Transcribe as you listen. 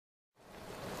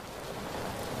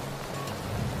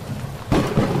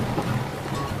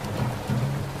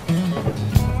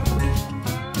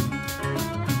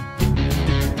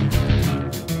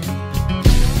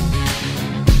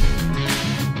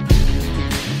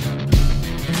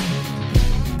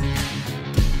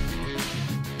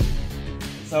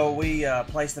So we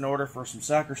placed an order for some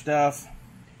sucker stuff.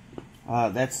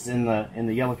 That's in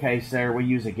the yellow case there. We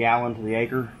use 1 gallon to the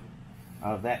acre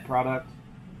of that product.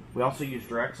 We also use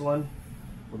Drexelin.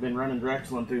 We've been running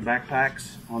Drexelin through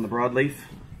backpacks on the broadleaf.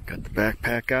 Got the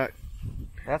backpack out.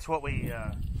 That's what we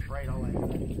sprayed all that.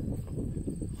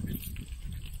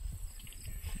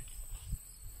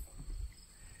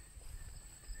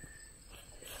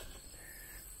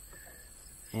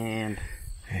 And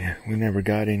yeah, we never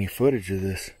got any footage of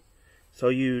this. So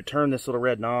you turn this little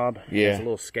red knob. Yeah. There's a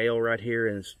little scale right here,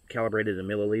 and it's calibrated in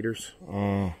milliliters.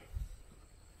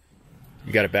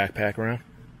 You got a backpack around?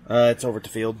 It's over at the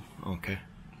field. Okay.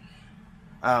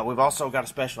 We've also got a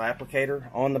special applicator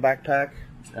on the backpack.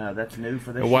 That's new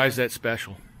for this. Why is that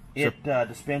special? It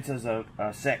dispenses a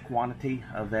set quantity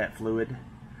of that fluid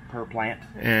per plant.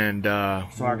 And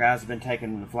so our guys have been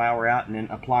taking the flower out and then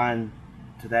applying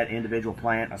to that individual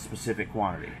plant a specific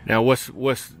quantity. Now, what's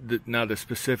the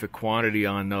specific quantity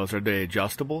on those? Are they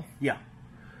adjustable? Yeah.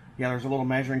 Yeah, there's a little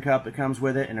measuring cup that comes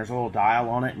with it, and there's a little dial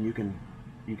on it, and you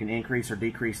can increase or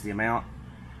decrease the amount.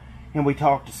 And we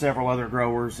talked to several other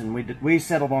growers, and we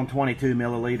settled on 22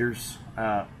 milliliters.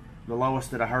 The lowest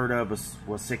that I heard of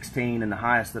was 16, and the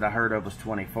highest that I heard of was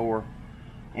 24.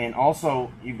 And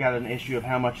also, you've got an issue of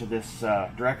how much of this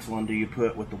Drexelin do you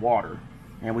put with the water.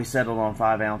 And we settled on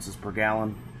 5 ounces per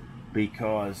gallon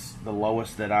because the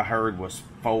lowest that I heard was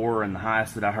 4, and the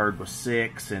highest that I heard was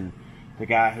 6. And the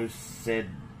guy who said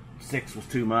 6 was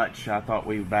too much, I thought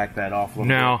we would back that off a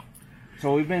little bit.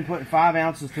 So we've been putting 5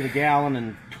 ounces to the gallon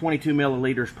and 22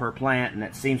 milliliters per plant, and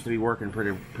that seems to be working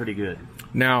pretty good.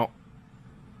 Now,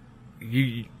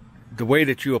 the way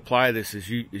that you apply this is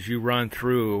you run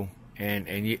through and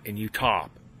you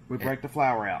top. We break the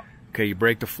flower out. Okay, you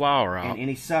break the flower out. And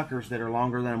any suckers that are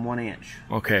longer than 1 inch.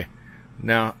 Okay.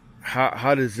 Now,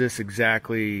 how does this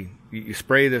exactly? You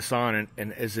spray this on,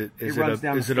 and is it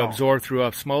absorbed through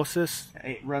osmosis?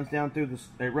 It runs down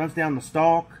the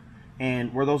stalk.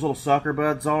 And where those little sucker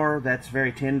buds are, that's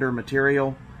very tender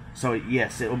material. So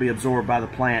yes, it will be absorbed by the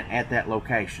plant at that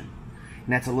location.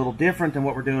 And that's a little different than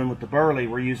what we're doing with the Burley.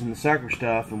 We're using the sucker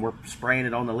stuff and we're spraying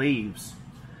it on the leaves.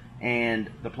 And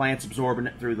the plant's absorbing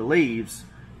it through the leaves.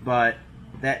 But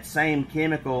that same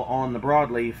chemical on the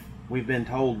broadleaf, we've been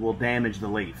told, will damage the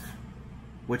leaf,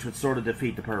 which would sort of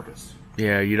defeat the purpose.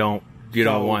 Yeah, you don't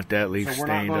want that leaf stained up.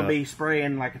 So we're not going to be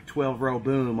spraying like a 12-row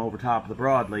boom over top of the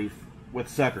broadleaf with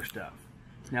sucker stuff.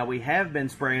 Now, we have been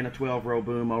spraying a 12-row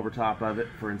boom over top of it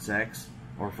for insects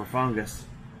or for fungus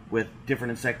with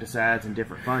different insecticides and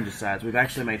different fungicides. We've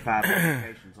actually made 5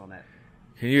 applications on that.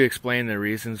 Can you explain the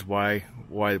reasons what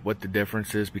the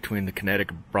difference is between the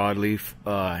Connecticut broadleaf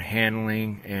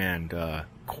handling and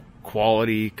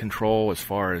quality control, as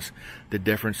far as the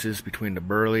differences between the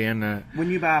Burley and the...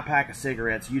 When you buy a pack of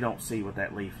cigarettes, you don't see what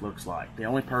that leaf looks like. The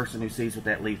only person who sees what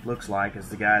that leaf looks like is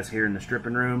the guys here in the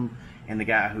stripping room and the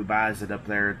guy who buys it up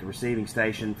there at the receiving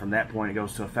station. From that point, it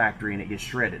goes to a factory and it gets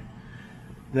shredded.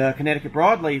 The Connecticut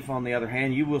broadleaf, on the other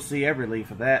hand, you will see every leaf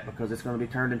of that because it's going to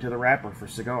be turned into the wrapper for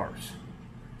cigars.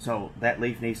 So that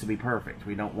leaf needs to be perfect.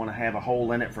 We don't want to have a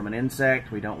hole in it from an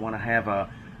insect. We don't want to have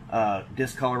a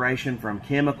discoloration from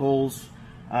chemicals.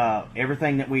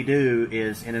 Everything that we do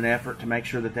is in an effort to make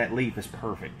sure that that leaf is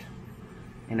perfect.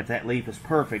 And if that leaf is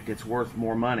perfect, it's worth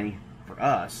more money for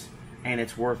us, and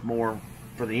it's worth more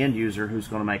for the end user who's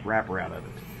going to make wrapper out of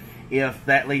it. If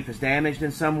that leaf is damaged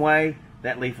in some way,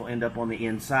 that leaf will end up on the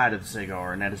inside of the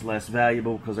cigar, and that is less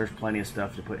valuable because there's plenty of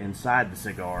stuff to put inside the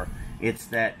cigar. It's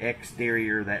that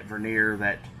exterior, that veneer,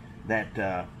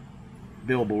 that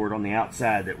billboard on the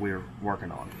outside that we're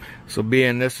working on. So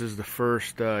being this is the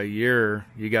first year,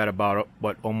 you got about,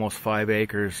 what, almost 5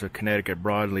 acres of Connecticut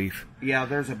broadleaf. Yeah,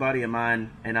 there's a buddy of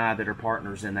mine and I that are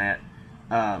partners in that,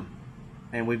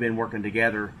 and we've been working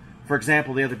together. For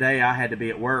example, the other day I had to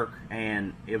be at work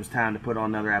and it was time to put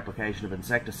on another application of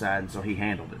insecticide, and so he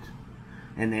handled it.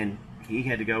 And then he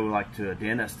had to go like to a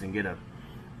dentist and get a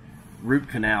root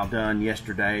canal done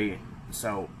yesterday.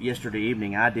 So yesterday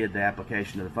evening I did the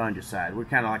application of the fungicide. We're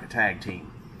kind of like a tag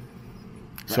team.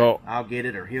 So I'll get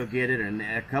it or he'll get it. And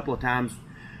a couple of times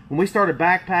when we started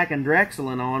backpacking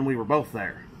Drexelin on, we were both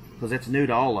there because it's new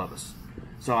to all of us.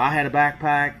 So I had a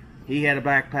backpack, he had a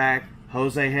backpack,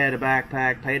 Jose had a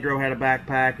backpack, Pedro had a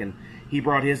backpack, and he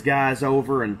brought his guys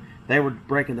over, and they were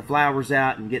breaking the flowers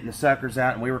out and getting the suckers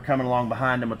out, and we were coming along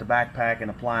behind them with the backpack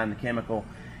and applying the chemical.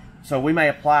 So we may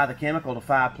apply the chemical to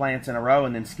 5 plants in a row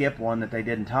and then skip one that they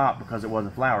didn't top because it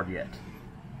wasn't flowered yet.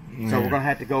 So we're going to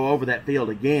have to go over that field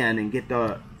again and get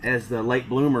as the late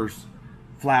bloomers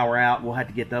flower out. We'll have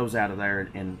to get those out of there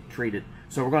and treat it.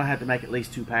 So we're going to have to make at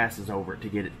least 2 passes over it to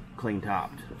get it clean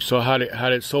topped. So how do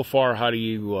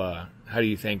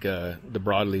you think the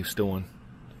broadleaf's doing?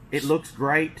 It looks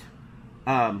great.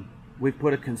 We've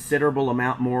put a considerable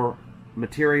amount more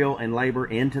material and labor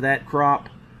into that crop,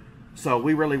 so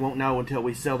we really won't know until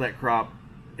we sell that crop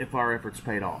if our efforts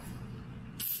paid off.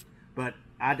 But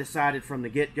I decided from the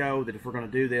get-go that if we're going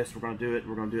to do this, we're going to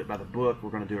do it by the book,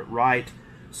 we're going to do it right,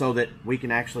 so that we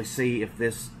can actually see if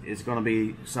this is going to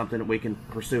be something that we can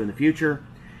pursue in the future.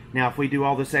 Now, if we do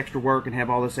all this extra work and have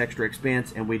all this extra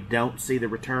expense and we don't see the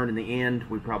return in the end,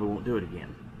 we probably won't do it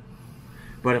again.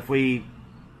 But if we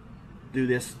do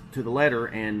this to the letter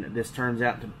and this turns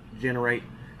out to generate,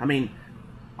 I mean,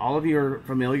 all of you are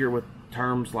familiar with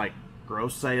terms like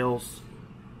gross sales,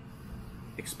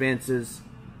 expenses,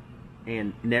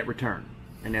 and net return.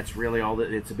 And that's really all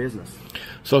that it's a business.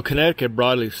 So Connecticut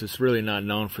broadleafs is really not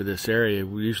known for this area.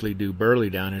 We usually do Burley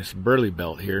down here. It's Burley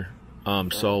belt here.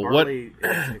 So Burley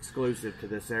is exclusive to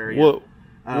this area.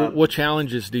 What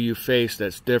challenges do you face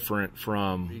that's different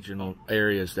from regional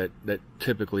areas that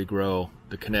typically grow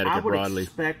the Connecticut broadleaf? I would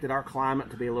expect that our climate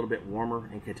to be a little bit warmer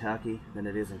in Kentucky than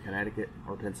it is in Connecticut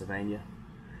or Pennsylvania.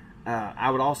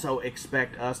 I would also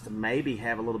expect us to maybe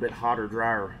have a little bit hotter,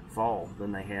 drier fall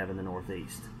than they have in the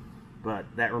Northeast. But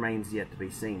that remains yet to be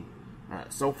seen.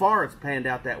 So far, it's panned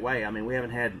out that way. I mean, we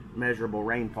haven't had measurable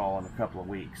rainfall in a couple of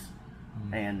weeks.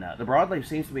 And the broadleaf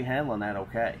seems to be handling that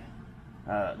okay.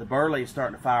 The Burley is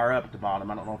starting to fire up at the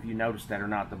bottom. I don't know if you noticed that or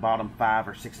not. The bottom 5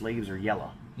 or 6 leaves are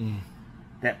yellow.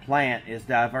 That plant is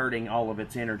diverting all of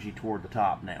its energy toward the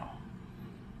top now.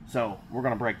 So we're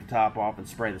going to break the top off and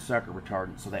spray the sucker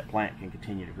retardant so that plant can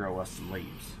continue to grow us some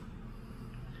leaves.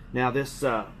 Now this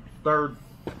third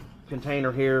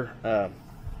container here,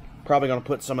 probably going to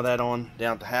put some of that on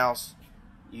down at the house.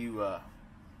 You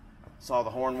saw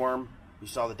the hornworm. You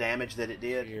saw the damage that it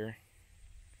did. Here,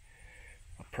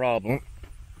 a problem.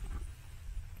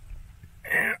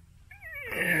 I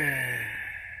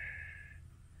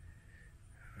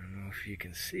don't know if you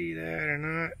can see that or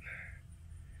not.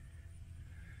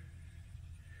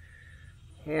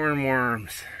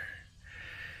 Hornworms.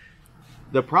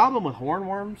 The problem with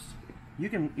hornworms, you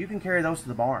can carry those to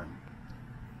the barn.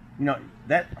 You know,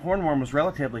 that hornworm was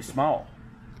relatively small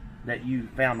that you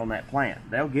found on that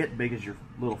plant. They'll get big as your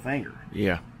little finger.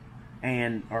 Yeah.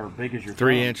 Or big as your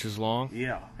 3 thumb. inches long.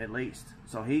 Yeah, at least.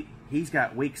 So he's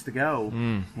got weeks to go,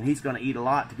 and he's going to eat a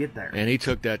lot to get there. And he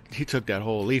took that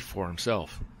whole leaf for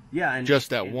himself. Yeah, and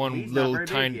just that and one little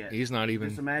tiny. He's not even.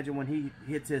 Just imagine when he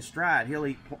hits his stride, he'll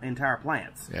eat entire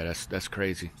plants. Yeah, that's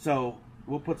crazy. So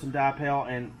we'll put some dipel,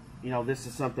 and you know this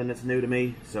is something that's new to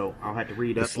me, so I'll have to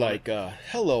read up. It's like,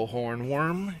 hello,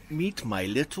 hornworm, meet my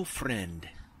little friend.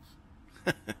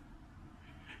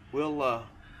 We'll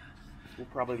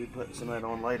probably be putting some of that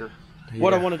on later. Yeah.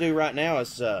 What I want to do right now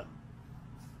is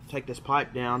take this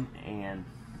pipe down and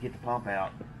get the pump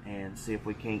out and see if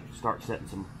we can't start setting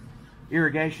some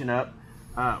irrigation up.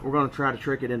 We're going to try to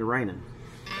trick it into raining.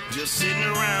 Just sitting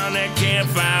around that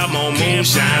campfire, more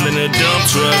moonshine in a dump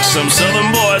truck. Some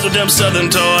southern boys with them southern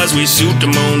toys, we shoot the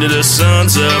moon till the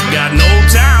sun's up. Got no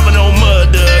time for no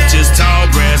mud duck, just tall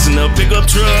grass in a pickup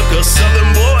truck. Us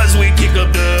southern boys, we kick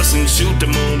up dust and shoot the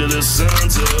moon till the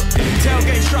sun's up.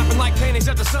 Tailgates dropping like panties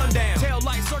at the sundown. Tail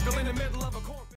light circle in the middle.